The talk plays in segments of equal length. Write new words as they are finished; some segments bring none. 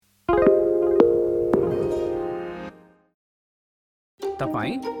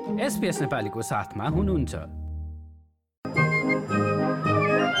तपाईं SBS नेपालीको साथमा हुनुहुन्छ।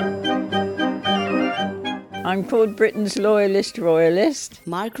 I'm called Britain's loyalist royalist.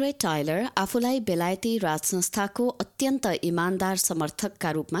 Margaret Tyler आफूलाई बेलायती राज संस्थाको अत्यन्त इमानदार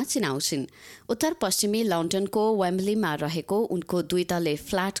समर्थकका रूपमा चिनाउँछिन्। उत्तर पश्चिमी लन्डनको वेम्बलीमा रहेको उनको 2 तले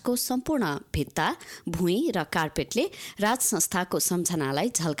फ्ल्याटको सम्पूर्ण भित्ता, भुइँ र कार्पेटले राज संस्थाको सम्झनालाई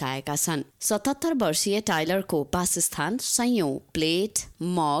झल्काएका छन्। 77 वर्षीय टाइलरको वासस्थान सयौं प्लेट,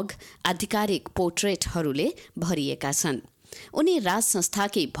 मग, आधिकारिक पोर्ट्रेटहरूले भरिएका छन्। उनी राज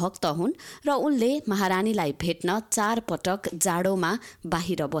संस्थाकी भक्त हुन् र उनले महारानीलाई भेट्न 4 पटक जाडोमा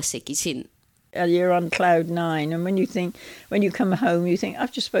बाहिर बसेकी छिन्। You're on cloud 9, and when you come home, you think,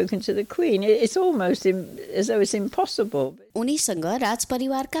 I've just spoken to the Queen. It's almost as though it's impossible. उनीसँग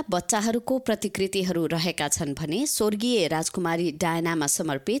राजपरिवारका बच्चाहरूको प्रतिकृतिहरू रहेका छन् भने स्वर्गीय राजकुमारी डायनामा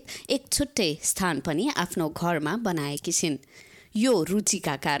समर्पित एक छुट्टै स्थान पनि आफ्नो घरमा बनाएकी छिन्। यो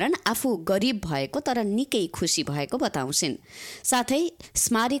रुचिका कारण आफू गरिब भएको तर निकै खुसी भएको बताउँछिन्। साथै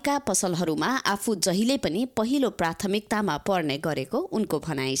स्मारिका पसलहरूमा आफू जहिले पनि पहिलो प्राथमिकतामा पर्ने गरेको उनको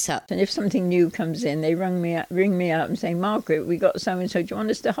भनाइ छ। And if something new comes in, they ring me up and say, Margaret, we got so and so, do you want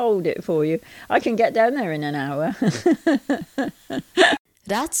us to hold it for you? I can get down there in an hour.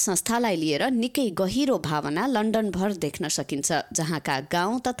 राज संस्थालाई लिएर निकै गहिरो भावना लन्डनभर देख्न सकिन्छ, जहाँका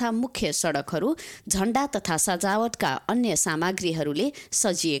गाउँ तथा मुख्य सडकहरू झण्डा तथा सजावटका अन्य सामग्रीहरूले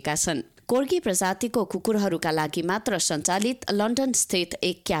सजिएका छन्। कोर्गी प्रजातिको कुकुरहरूका लागि मात्र सञ्चालित लन्डन स्थित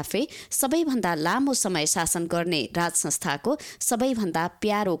एक क्याफे सबैभन्दा लामो समय शासन गर्ने राज संस्थाको सबैभन्दा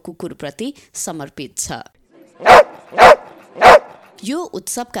प्यारो कुकुरप्रति समर्पित छ। यो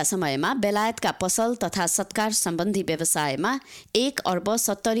उत्सवका समयमा बेलायतका पसल तथा सत्कार सम्बन्धी व्यवसायमा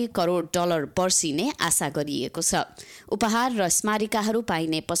 $1.70 अर्ब वर्षिने आशा गरिएको छ। उपहार र स्मारिकाहरू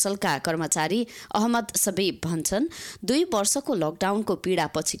पाइने पसलका कर्मचारी अहमद सबीब भन्छन्, 2 वर्षको लकडाउनको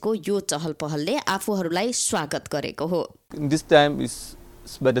पीडापछिको यो चहल पहलले आफूहरूलाई स्वागत गरेको हो। This time is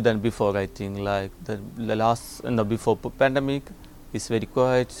better than before, I think. Like the last and the before pandemic is very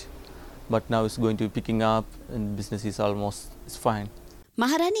quiet, but now it's going to be picking up and business is almost fine.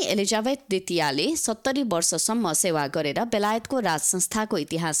 महारानी Elizabeth द्वितीयले 70 वर्षसम्म सेवा गरेर बेलायतको राज संस्थाको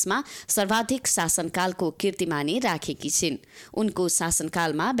इतिहासमा सर्वाधिक शासनकालको कीर्तिमानी राखेकी छिन्। उनको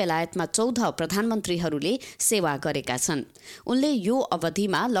शासनकालमा बेलायतमा 14 प्रधानमन्त्रीहरूले सेवा गरेका छन्। उनले यो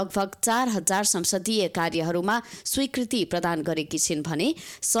अवधिमा लगभग 4000 संसदीय कार्यहरूमा स्वीकृति प्रदान गरेकी छिन् भने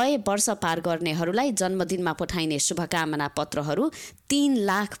 100 वर्ष पार गर्नेहरूलाई जन्मदिनमा पठाइने शुभकामना पत्रहरू 3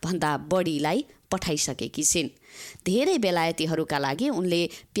 लाख भन्दा बढीलाई पठाइसकेकी छिन्। धेरै बेलायतीहरूका लागि उनले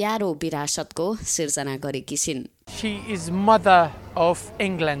प्यारो विरासतको सिर्जना गरेकी छिन्। She is mother of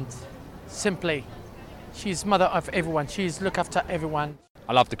England, simply. She's mother of everyone. She's look after everyone.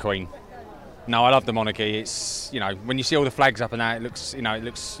 I love the Queen. No, I love the monarchy. It's, when you see all the flags up and that,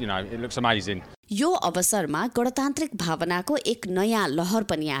 it looks amazing. यो अवसरमा गणतान्त्रिक भावनाको एक नयाँ लहर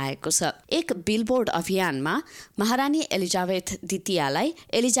पनि आएको छ। एक बिलबोर्ड अभियानमा महारानी एलिजाबेथ द्वितीयलाई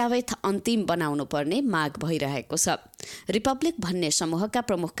एलिजाबेथ अन्तिम बनाउनु पर्ने माग भइरहेको छ। रिपब्लिक भन्ने समूहका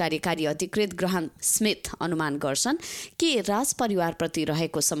प्रमुख कार्यकारी अधिकृत ग्राहम स्मिथ अनुमान गर्छन् कि राजपरिवारप्रति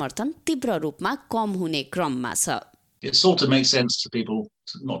रहेको समर्थन तीव्र रूपमा कम हुने क्रममा छ। It sort of makes sense to people,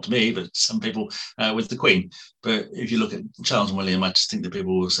 not to me, but some people with the Queen. But if you look at Charles and William, I just think that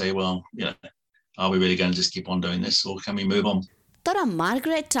people will say, well, are we really going to just keep on doing this or can we move on? तर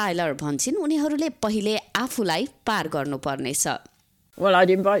Margaret Tyler भन्छिन् उनीहरूले पहिले आफूलाई पार गर्नुपर्नेछ। Well,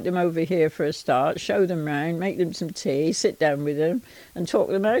 I'd invite them over here for a start, show them round, make them some tea, sit down with them and talk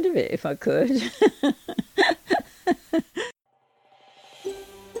them out of it if I could.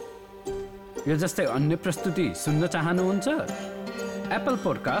 यो जस्तै अन्य प्रस्तुति सुन्न चाहनुहुन्छ? एप्पल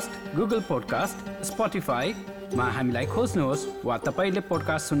पोडकास्ट, गुगल पोडकास्ट, स्पोटिफाईमा हामीलाई खोज्नुहोस् वा तपाईले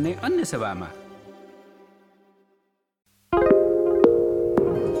पोडकास्ट सुन्ने अन्य सेवामा।